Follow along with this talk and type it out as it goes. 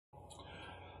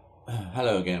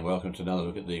Hello again, welcome to another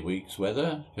look at the week's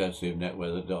weather, courtesy of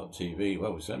netweather.tv.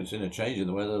 Well, we've certainly seen a change in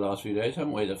the weather the last few days,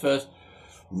 haven't we? The first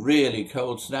really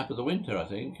cold snap of the winter, I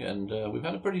think, and we've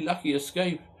had a pretty lucky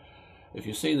escape. If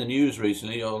you've seen the news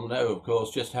recently, you'll know, of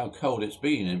course, just how cold it's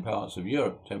been in parts of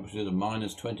Europe. Temperatures of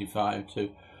minus 25 to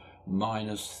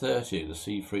minus 30, the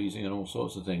sea freezing and all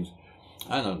sorts of things.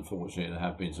 And unfortunately, there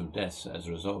have been some deaths as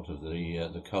a result of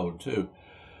the cold too.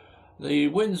 The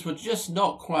winds were just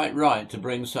not quite right to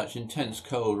bring such intense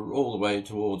cold all the way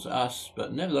towards us,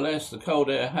 but nevertheless the cold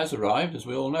air has arrived, as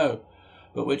we all know,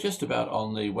 but we're just about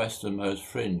on the westernmost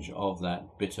fringe of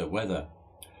that bitter weather.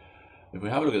 If we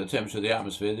have a look at the temperature of the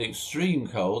atmosphere, the extreme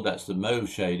cold, that's the mauve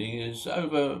shading, is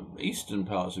over eastern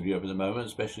parts of Europe at the moment,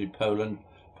 especially Poland,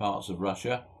 parts of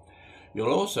Russia.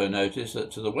 You'll also notice that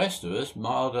to the west of us,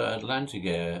 milder Atlantic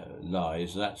air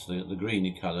lies, that's the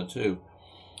greeny colour too.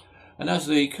 And as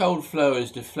the cold flow is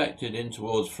deflected in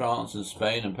towards France and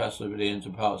Spain and possibly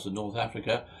into parts of North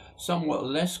Africa, somewhat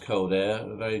less cold air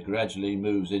very gradually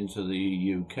moves into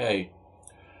the UK.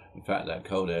 In fact, that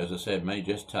cold air, as I said, may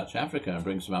just touch Africa and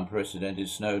bring some unprecedented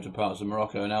snow to parts of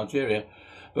Morocco and Algeria.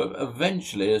 But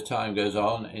eventually, as time goes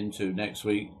on into next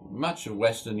week, much of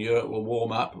Western Europe will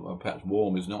warm up. Well, perhaps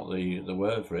warm is not the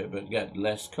word for it, but get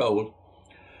less cold.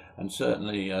 And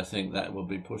certainly I think that will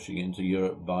be pushing into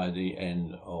Europe by the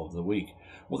end of the week.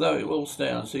 Although it will stay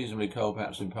unseasonably cold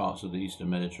perhaps in parts of the eastern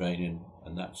Mediterranean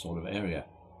and that sort of area.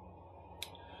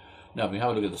 Now if we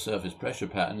have a look at the surface pressure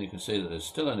pattern, you can see that there's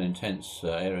still an intense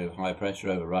area of high pressure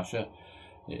over Russia.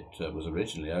 It was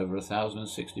originally over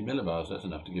 1,060 millibars, that's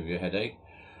enough to give you a headache.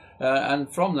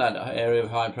 And from that area of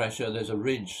high pressure there's a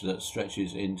ridge that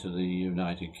stretches into the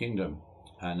United Kingdom.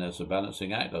 And as a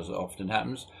balancing act, as often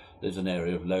happens, there's an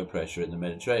area of low pressure in the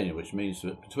Mediterranean, which means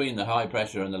that between the high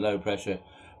pressure and the low pressure,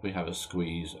 we have a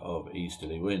squeeze of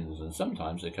easterly winds. And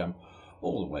sometimes they come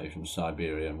all the way from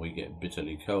Siberia and we get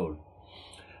bitterly cold.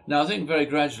 Now, I think very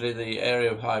gradually the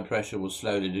area of high pressure will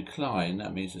slowly decline.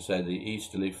 That means to say the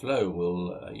easterly flow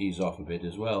will ease off a bit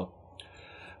as well.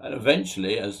 And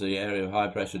eventually, as the area of high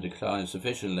pressure declines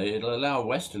sufficiently, it'll allow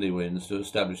westerly winds to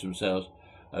establish themselves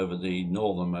over the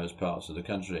northernmost parts of the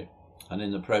country, and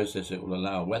in the process it will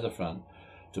allow a weather front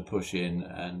to push in,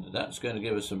 and that's going to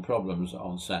give us some problems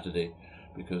on Saturday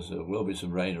because there will be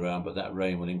some rain around, but that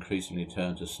rain will increasingly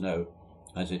turn to snow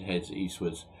as it heads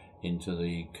eastwards into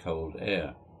the cold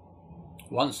air.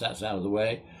 Once that's out of the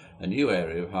way, a new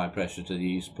area of high pressure to the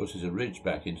east pushes a ridge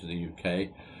back into the UK,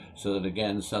 so that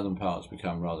again southern parts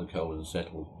become rather cold and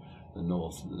settled, the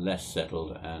north less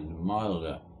settled and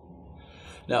milder.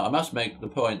 Now, I must make the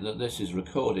point that this is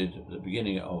recorded at the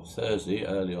beginning of Thursday,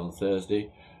 early on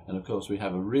Thursday, and of course we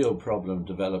have a real problem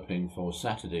developing for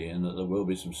Saturday in that there will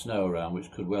be some snow around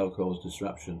which could well cause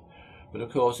disruption. But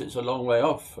of course it's a long way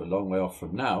off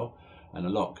from now, and a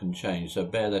lot can change, so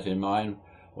bear that in mind.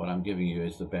 What I'm giving you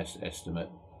is the best estimate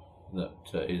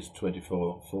that is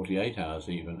 24, 48 hours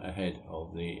even ahead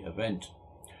of the event.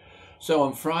 So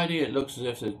on Friday it looks as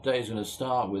if the day is going to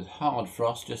start with hard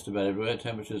frost just about everywhere,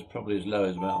 temperatures probably as low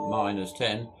as about minus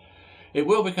 10. It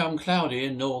will become cloudy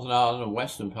in Northern Ireland and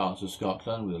western parts of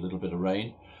Scotland with a little bit of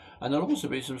rain, and there'll also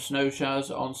be some snow showers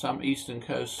on some eastern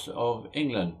coasts of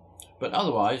England. But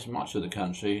otherwise much of the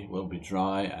country will be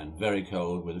dry and very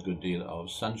cold with a good deal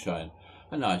of sunshine.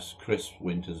 A nice crisp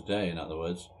winter's day, in other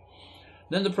words.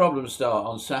 Then the problems start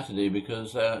on Saturday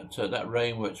because that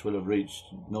rain which will have reached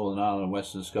Northern Ireland and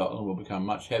Western Scotland will become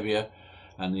much heavier,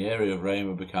 and the area of rain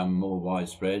will become more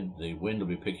widespread. The wind will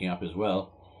be picking up as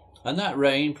well, and that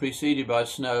rain preceded by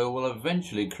snow will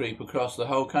eventually creep across the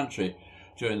whole country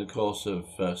during the course of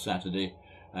Saturday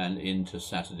and into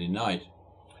Saturday night.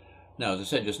 Now, as I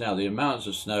said just now, the amounts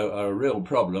of snow are a real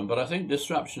problem, but I think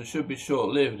disruption should be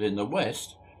short-lived in the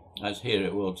west, as here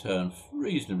it will turn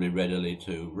reasonably readily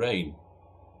to rain.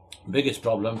 The biggest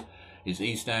problem is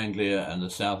East Anglia and the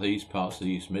southeast parts of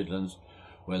the East Midlands,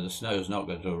 where the snow is not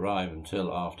going to arrive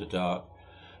until after dark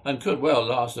and could well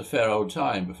last a fair old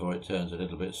time before it turns a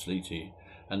little bit sleety,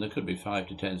 and there could be 5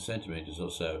 to 10 centimetres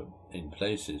or so in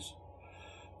places.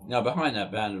 Now behind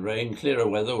that band of rain, clearer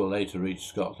weather will later reach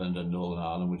Scotland and Northern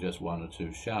Ireland with just 1 or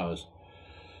 2 showers.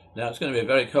 Now it's going to be a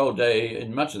very cold day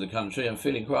in much of the country and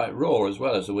feeling quite raw as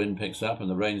well as the wind picks up and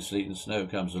the rain, sleet and snow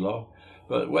comes along,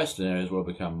 but western areas will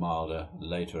become milder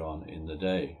later on in the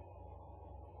day.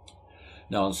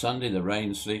 Now on Sunday the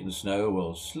rain, sleet and snow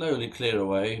will slowly clear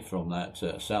away from that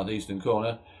southeastern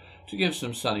corner to give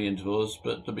some sunny intervals,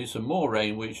 but there'll be some more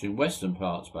rain reaching western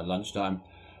parts by lunchtime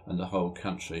and the whole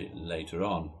country later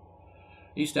on.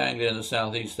 East Anglia and the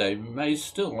southeast they may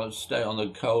still stay on the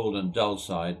cold and dull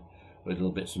side with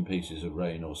little bits and pieces of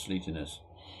rain or sleetiness.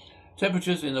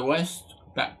 Temperatures in the west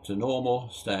back to normal,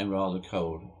 staying rather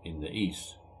cold in the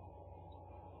east.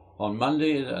 On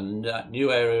Monday, a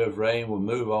new area of rain will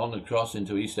move on across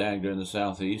into East Anglia in the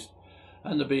southeast,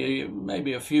 and there'll be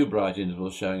maybe a few bright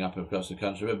intervals showing up across the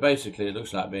country, but basically it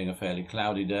looks like being a fairly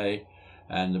cloudy day,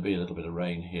 and there'll be a little bit of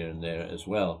rain here and there as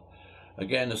well.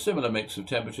 Again, a similar mix of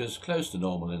temperatures, close to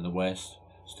normal in the west,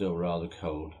 still rather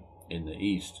cold in the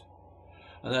east.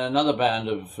 And then another band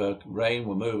of rain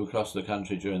will move across the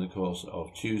country during the course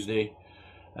of Tuesday.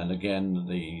 And again,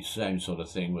 the same sort of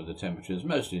thing with the temperatures,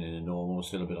 mostly near normal,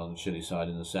 still a bit on the chilly side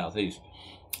in the southeast.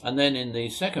 And then in the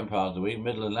second part of the week,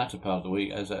 middle and latter part of the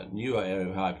week, as that newer area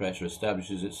of high pressure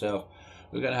establishes itself,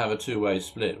 we're going to have a two-way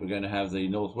split. We're going to have the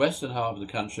northwestern half of the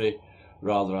country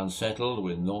rather unsettled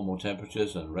with normal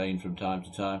temperatures and rain from time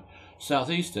to time.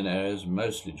 Southeastern areas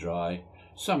mostly dry,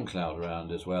 some cloud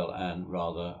around as well, and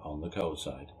rather on the cold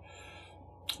side.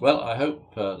 Well, I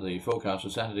hope the forecast for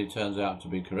Saturday turns out to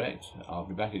be correct. I'll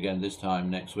be back again this time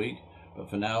next week. But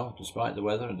for now, despite the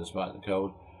weather and despite the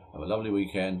cold, have a lovely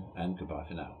weekend and goodbye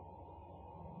for now.